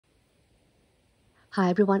Hi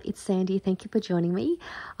everyone, it's Sandy. Thank you for joining me.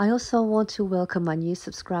 I also want to welcome my new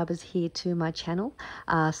subscribers here to my channel.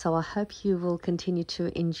 So I hope you will continue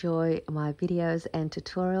to enjoy my videos and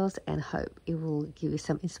tutorials, and hope it will give you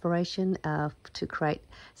some inspiration to create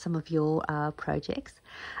some of your projects.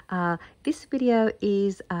 This video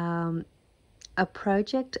is a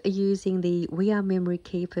project using the We Are Memory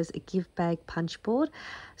Keepers gift bag punch board.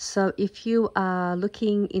 So if you are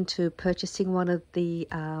looking into purchasing one of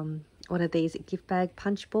these gift bag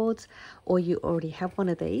punch boards, or you already have one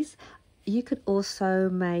of these, you could also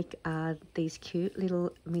make these cute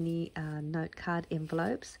little mini note card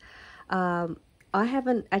envelopes. I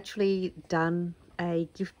haven't actually done a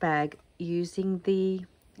gift bag using the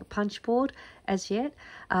punch board as yet,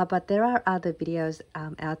 but there are other videos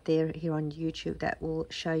out there here on YouTube that will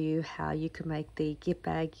show you how you can make the gift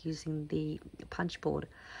bag using the punch board.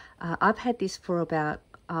 I've had this for about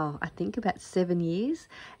I think about 7 years,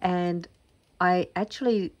 and I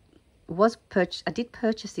actually I did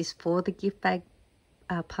purchase this for the gift bag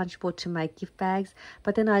punch board to make gift bags,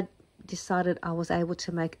 but then I decided I was able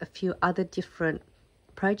to make a few other different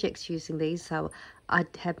projects using these. So I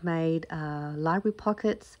have made library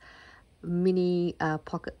pockets, mini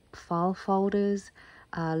pocket file folders,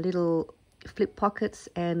 little flip pockets,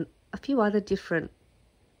 and a few other different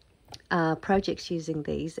projects using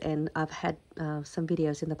these, and I've had some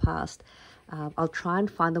videos in the past. I'll try and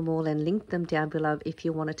find them all and link them down below if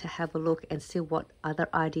you wanted to have a look and see what other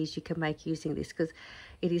ideas you can make using this, because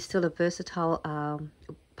it is still a versatile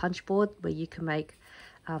punch board where you can make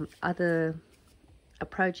other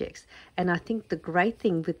projects. And I think the great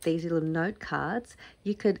thing with these little note cards,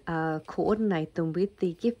 you could coordinate them with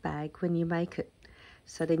the gift bag when you make it.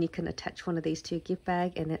 So then you can attach one of these to your gift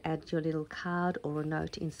bag and then add your little card or a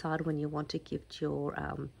note inside when you want to gift your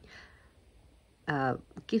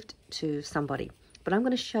gift to somebody. But I'm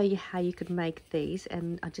going to show you how you could make these,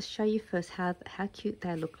 and I'll just show you first how cute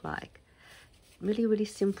they look like. Really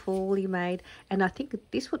simply made, and I think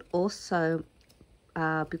this would also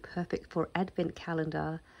be perfect for advent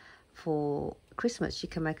calendar for Christmas. You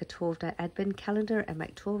can make a 12-day advent calendar and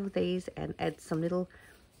make 12 of these and add some little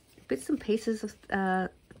bits and pieces of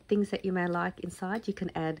things that you may like inside. You can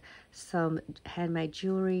add some handmade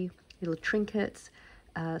jewelry, little trinkets,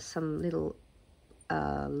 some little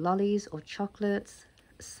lollies or chocolates,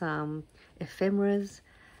 some ephemeras,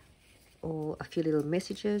 or a few little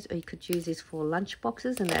messages. Or you could use this for lunch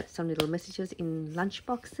boxes and add some little messages in lunch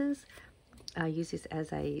boxes. Use this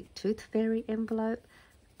as a tooth fairy envelope.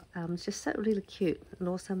 It's just so really cute, and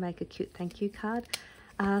also make a cute thank you card.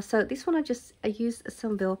 So this one I used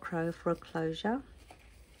some Velcro for a closure,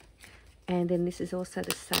 and then this is also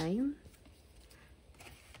the same.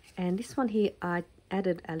 And this one here, I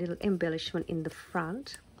added a little embellishment in the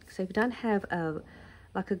front. So if you don't have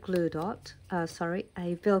like a glue dot, a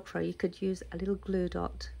Velcro, you could use a little glue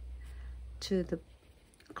dot to the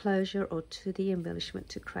closure or to the embellishment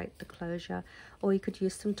to create the closure, or you could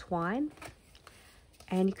use some twine.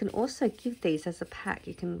 And you can also give these as a pack.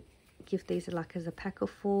 You can give these like as a pack of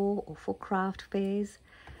 4 or for craft fairs.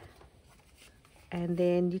 And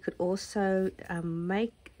then you could also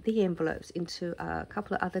make the envelopes into a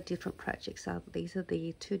couple of other different projects. So these are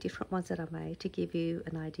the 2 different ones that I made to give you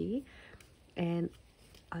an idea. And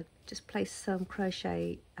I just placed some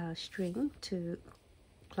crochet string to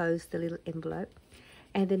close the little envelope,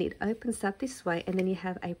 and then it opens up this way, and then you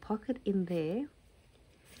have a pocket in there,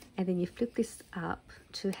 and then you flip this up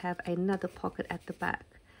to have another pocket at the back.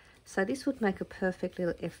 So this would make a perfect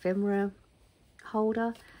little ephemera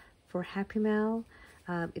holder for Happy Mail.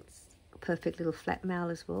 It's a perfect little flat mail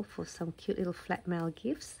as well for some cute little flat mail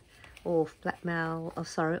gifts, or flat mail,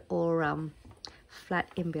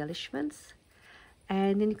 flat embellishments.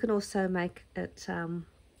 And then you can also make it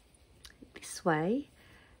this way,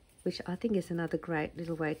 which I think is another great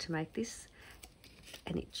little way to make this.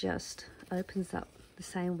 And it just opens up the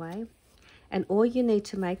same way. And all you need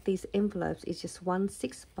to make these envelopes is just one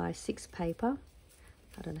 6x6 paper.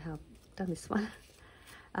 I don't know how I've done this one.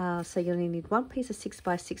 So you only need one piece of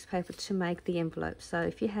 6x6 paper to make the envelope. So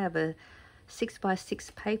if you have a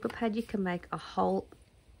 6x6 paper pad, you can make a whole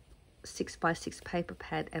 6x6 paper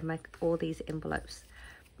pad and make all these envelopes.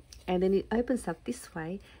 And then it opens up this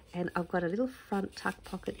way, and I've got a little front tuck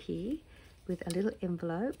pocket here with a little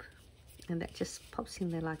envelope, and that just pops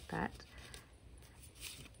in there like that.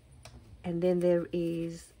 And then there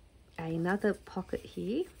is another pocket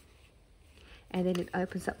here, and then it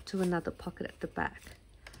opens up to another pocket at the back.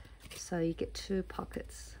 So you get 2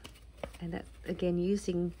 pockets, and that again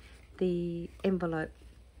using the envelope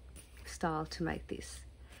style to make this.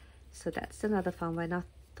 So that's another fun way. And I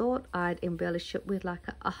thought I'd embellish it with like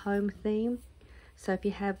a home theme. So if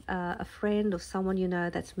you have a friend or someone you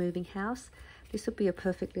know that's moving house, this would be a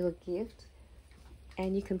perfect little gift.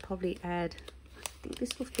 And you can probably add, I think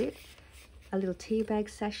this will fit, a little tea bag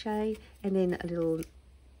sachet, and then a little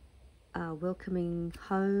welcoming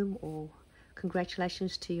home or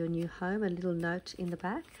congratulations to your new home, a little note in the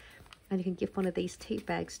back. And you can give one of these tea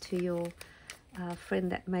bags to your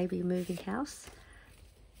friend that may be moving house.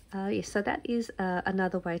 Yeah, so that is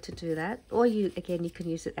another way to do that. Or you can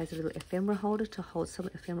use it as a little ephemera holder to hold some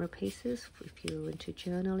ephemera pieces if you're into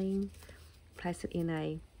journaling. Place it in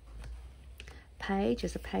a page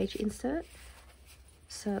as a page insert.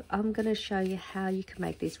 So I'm going to show you how you can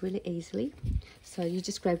make these really easily. So you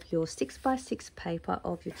just grab your 6x6 paper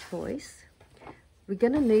of your choice. We're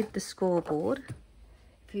going to need the scoreboard.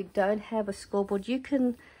 If you don't have a scoreboard, you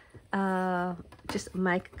can just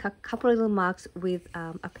make a couple of little marks with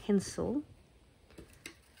a pencil.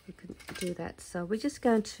 You can do that. So we're just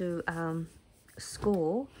going to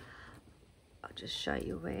score. I'll just show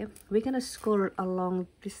you where. We're going to score it along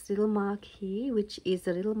this little mark here, which is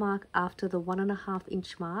the little mark after the 1.5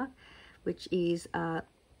 inch mark, which is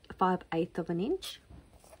 5/8 of an inch.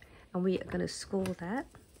 And we are going to score that.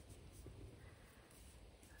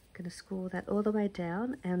 Going to score that all the way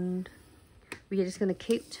down, and we're just going to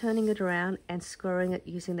keep turning it around and scoring it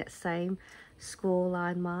using that same score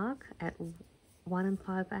line mark at 1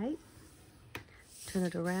 5/8. Turn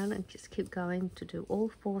it around and just keep going to do all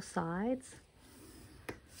 4 sides.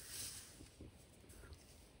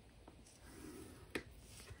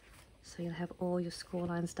 So you'll have all your score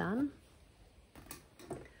lines done.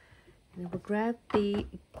 And we'll grab the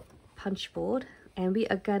punch board, and we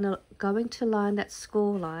are going to line that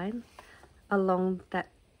score line along that,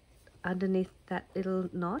 underneath that little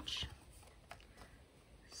notch.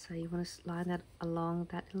 So you want to line that along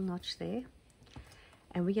that little notch there,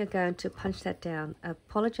 and we are going to punch that down. I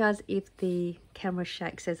apologize if the camera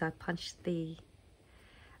shakes as I punch the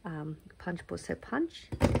punch board. So punch.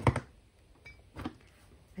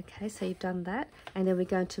 Okay, so you've done that, and then we're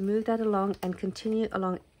going to move that along and continue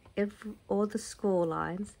along all the score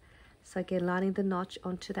lines. So again, lining the notch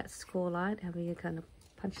onto that score line, and we are going to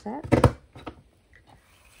punch that.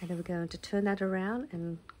 And then we're going to turn that around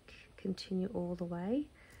and continue all the way.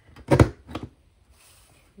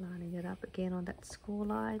 Lining it up again on that score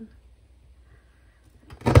line.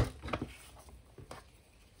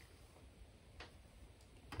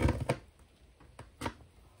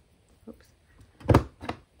 Oops.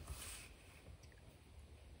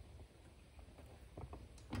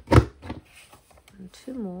 And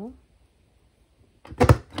 2 more.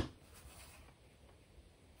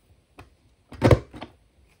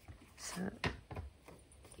 So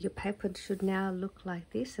your paper should now look like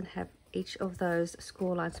this and have each of those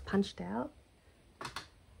score lines punched out.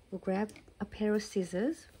 We'll grab a pair of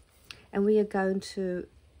scissors, and we are going to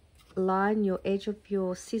line your edge of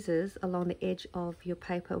your scissors along the edge of your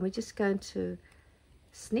paper, and we're just going to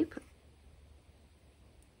snip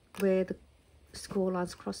where the score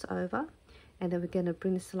lines cross over, and then we're going to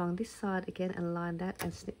bring this along this side again and line that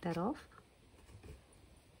and snip that off.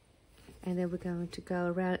 And then we're going to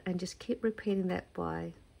go around and just keep repeating that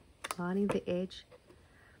by lining the edge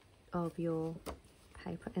of your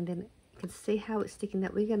paper, and then you can see how it's sticking.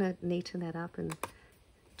 That we're going to neaten that up and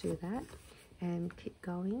do that, and keep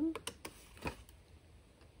going.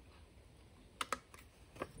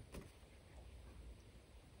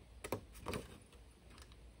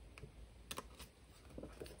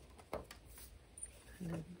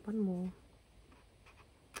 And then one more.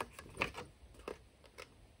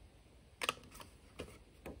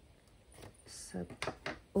 So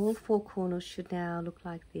all 4 corners should now look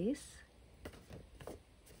like this.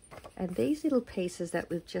 And these little pieces that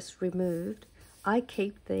we've just removed, I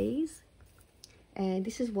keep these, and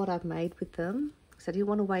this is what I've made with them, because I didn't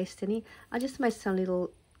want to waste any. I just made some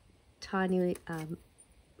little tiny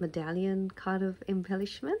medallion kind of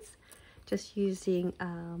embellishments, just using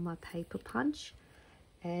my paper punch.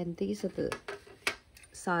 And these are the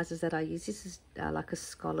sizes that I use. This is like a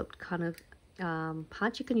scalloped kind of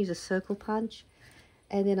punch. You can use a circle punch,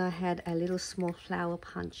 and then I had a little small flower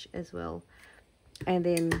punch as well. And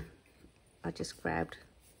then I just grabbed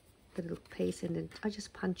the little piece and then I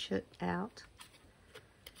just punch it out.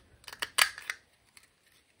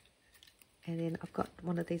 And then I've got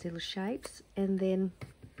one of these little shapes, and then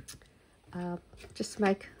just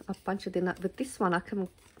make a bunch of them. With this one I can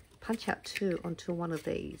punch out 2 onto one of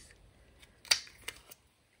these,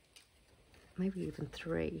 maybe even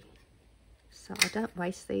 3. So I don't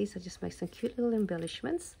waste these, I just make some cute little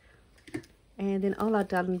embellishments. And then all I've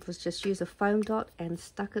done was just use a foam dot and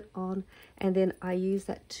stuck it on, and then I use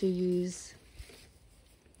that to use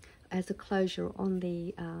as a closure on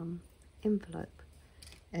the envelope,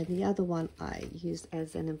 and the other one I used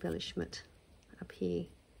as an embellishment up here.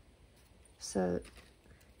 So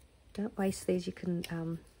don't waste these. You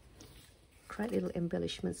can create little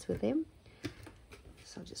embellishments with them.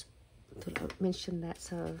 So I just thought I'd mention that.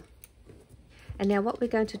 So, and now what we're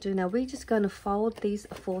going to do now, we're just going to fold these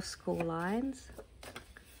 4 score lines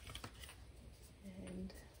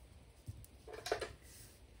and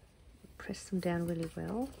press them down really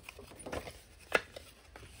well.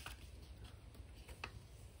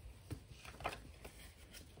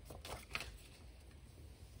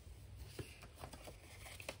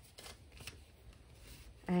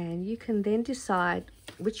 And you can then decide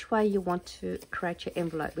which way you want to create your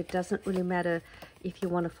envelope. It doesn't really matter if you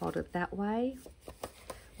want to fold it that way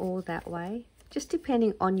or that way, just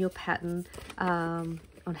depending on your pattern, on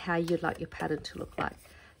how you'd like your pattern to look like.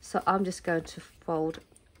 So I'm just going to fold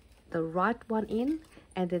the right one in,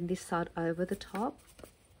 and then this side over the top,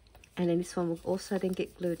 and then this one will also then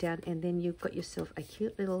get glued down, and then you've got yourself a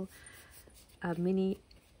cute little mini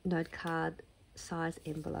note card size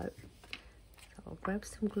envelope. I'll grab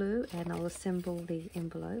some glue and I'll assemble the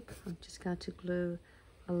envelope. I'm just going to glue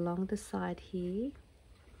along the side here,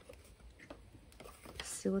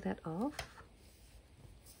 seal that off,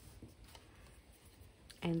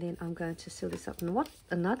 and then I'm going to seal this up. And what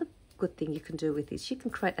another good thing you can do with this, you can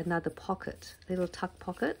create another pocket, a little tuck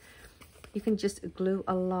pocket. You can just glue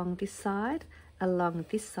along this side,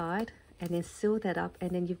 and then seal that up, and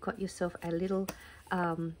then you've got yourself a little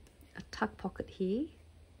a tuck pocket here.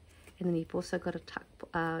 And then you've also got to tuck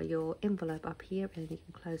your envelope up here, and you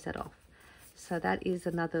can close that off. So that is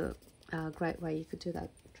another great way you could do that.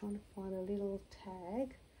 I'm trying to find a little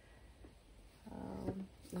tag.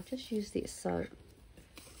 I'll just use this. So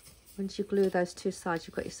once you glue those 2 sides,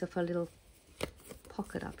 you've got yourself a little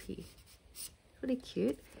pocket up here. Really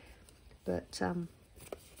cute. But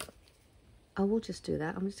I will just do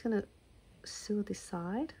that. I'm just going to seal this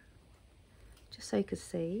side, just so you can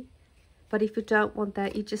see. But if you don't want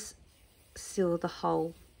that, you just seal the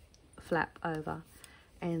whole flap over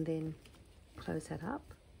and then close that up.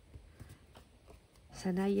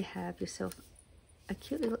 So now you have yourself a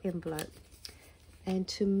cute little envelope. And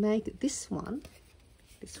to make this one,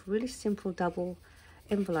 this really simple double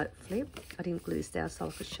envelope flip, I didn't glue this down so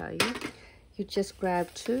I could show you. You just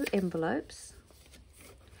grab 2 envelopes,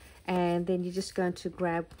 and then you're just going to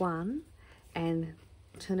grab one and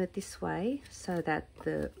turn it this way so that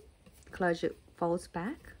the closure folds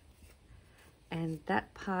back, and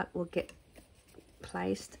that part will get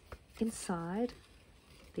placed inside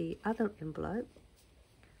the other envelope,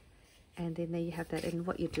 and then there you have that. And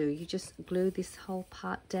what you do, you just glue this whole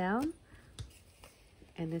part down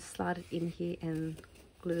and then slide it in here and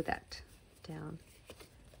glue that down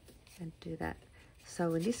and do that.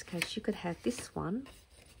 So in this case you could have this one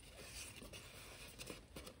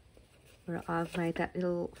where I've made that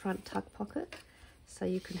little front tuck pocket, so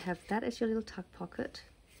you can have that as your little tuck pocket.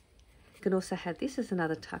 You can also have this as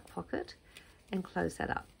another tuck pocket and close that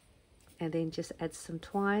up, and then just add some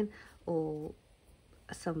twine or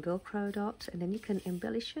some Velcro dot, and then you can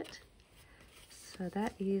embellish it. So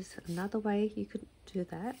that is another way you could do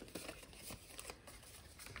that.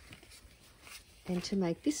 And to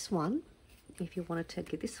make this one, if you wanted to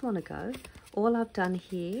give this one a go, all I've done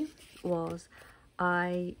here was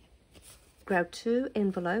I grabbed 2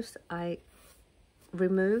 envelopes, I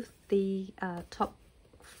removed the top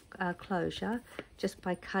closure just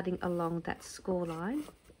by cutting along that score line,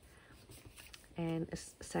 and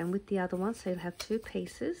same with the other one. So you'll have 2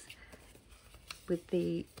 pieces with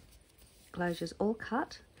the closures all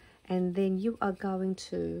cut, and then you are going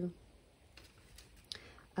to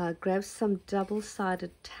grab some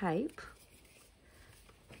double-sided tape.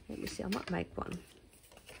 Let me see, I might make one.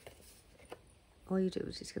 All you do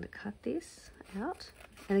is just going to cut this out,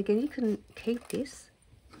 and again you can keep this.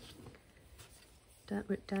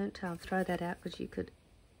 Don't throw that out, because you could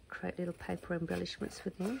create little paper embellishments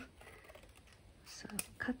with them. So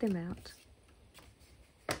cut them out,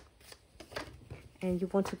 and you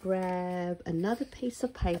want to grab another piece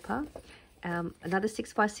of paper, another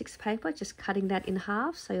 6x6 paper, just cutting that in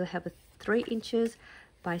half, so you'll have a 3 inches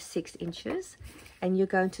by 6 inches, and you're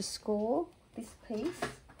going to score this piece.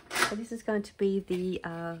 So this is going to be the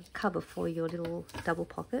cover for your little double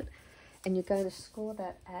pocket, and you're going to score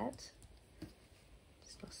that at,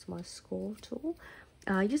 just lost my score tool.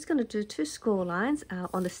 You're just going to do 2 score lines.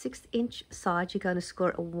 On the 6-inch side, you're going to score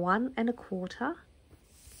at 1 1/4.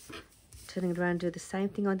 Turning it around, do the same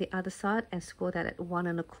thing on the other side and score that at 1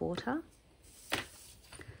 1/4.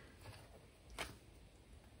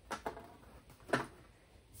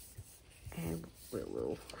 And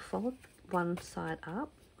we'll fold one side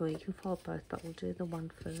up, or you can fold both, but we'll do the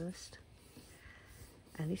one first.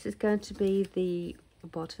 And this is going to be the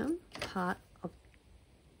bottom part of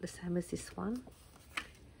the same as this one.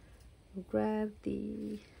 We'll grab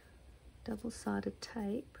the double-sided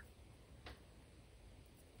tape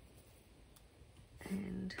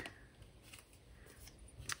and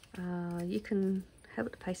you can have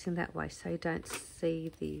it facing that way so you don't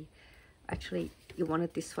see the, actually you want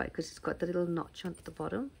it this way because it's got the little notch on the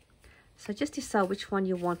bottom. So just decide which one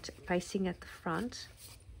you want facing at the front.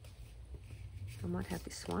 I might have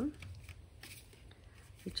this one.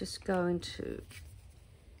 You're just going to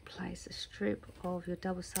place a strip of your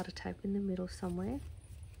double-sided tape in the middle somewhere.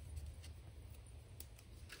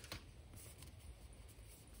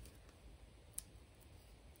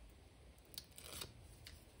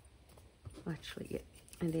 Actually, yeah,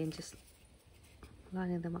 and then just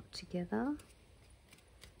lining them up together.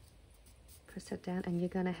 Press that down, and you're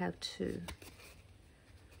going to have two.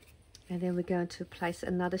 And then we're going to place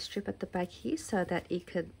another strip at the back here so that it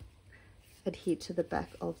could adhere to the back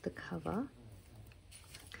of the cover.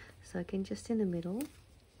 So again, just in the middle.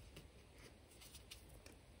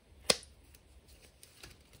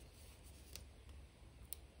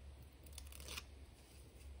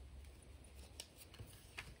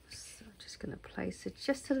 So I'm just going to place it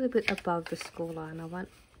just a little bit above the score line. I want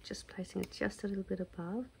just placing it just a little bit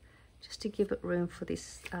above, just to give it room for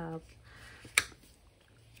this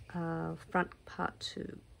front part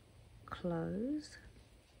to close.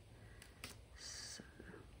 So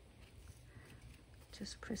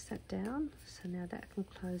just press that down, so now that can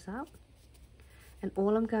close up. And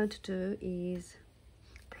all I'm going to do is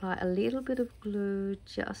apply a little bit of glue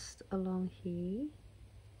just along here,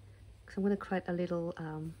 because I'm going to create a little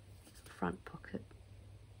front pocket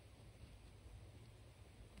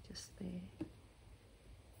just there,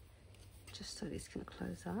 just so this can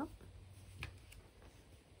close up.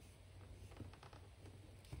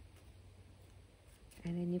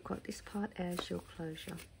 And then you've got this part as your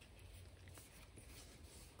closure.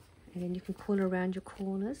 And then you can corner around your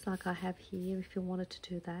corners like I have here if you wanted to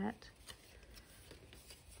do that.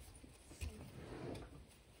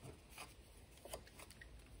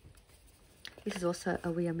 This is also a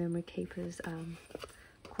We Are Memory Keepers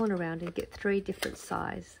corner around, and you get 3 different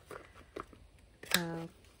size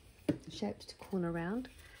shapes to corner around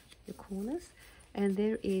your corners. And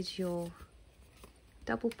there is your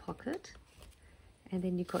double pocket. And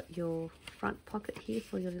then you've got your front pocket here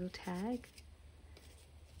for your little tag.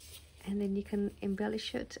 And then you can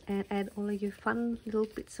embellish it and add all of your fun little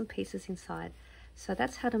bits and pieces inside. So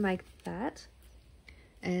that's how to make that.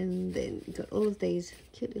 And then you've got all of these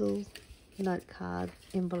cute little note card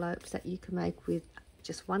envelopes that you can make with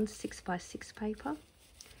just one 6x6 paper.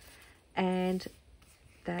 And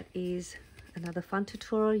that is another fun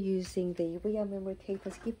tutorial using the We Are Memory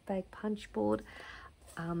Keepers gift bag punch board.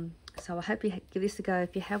 So I hope you give this a go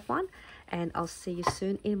if you have one, and I'll see you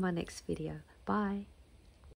soon in my next video. Bye.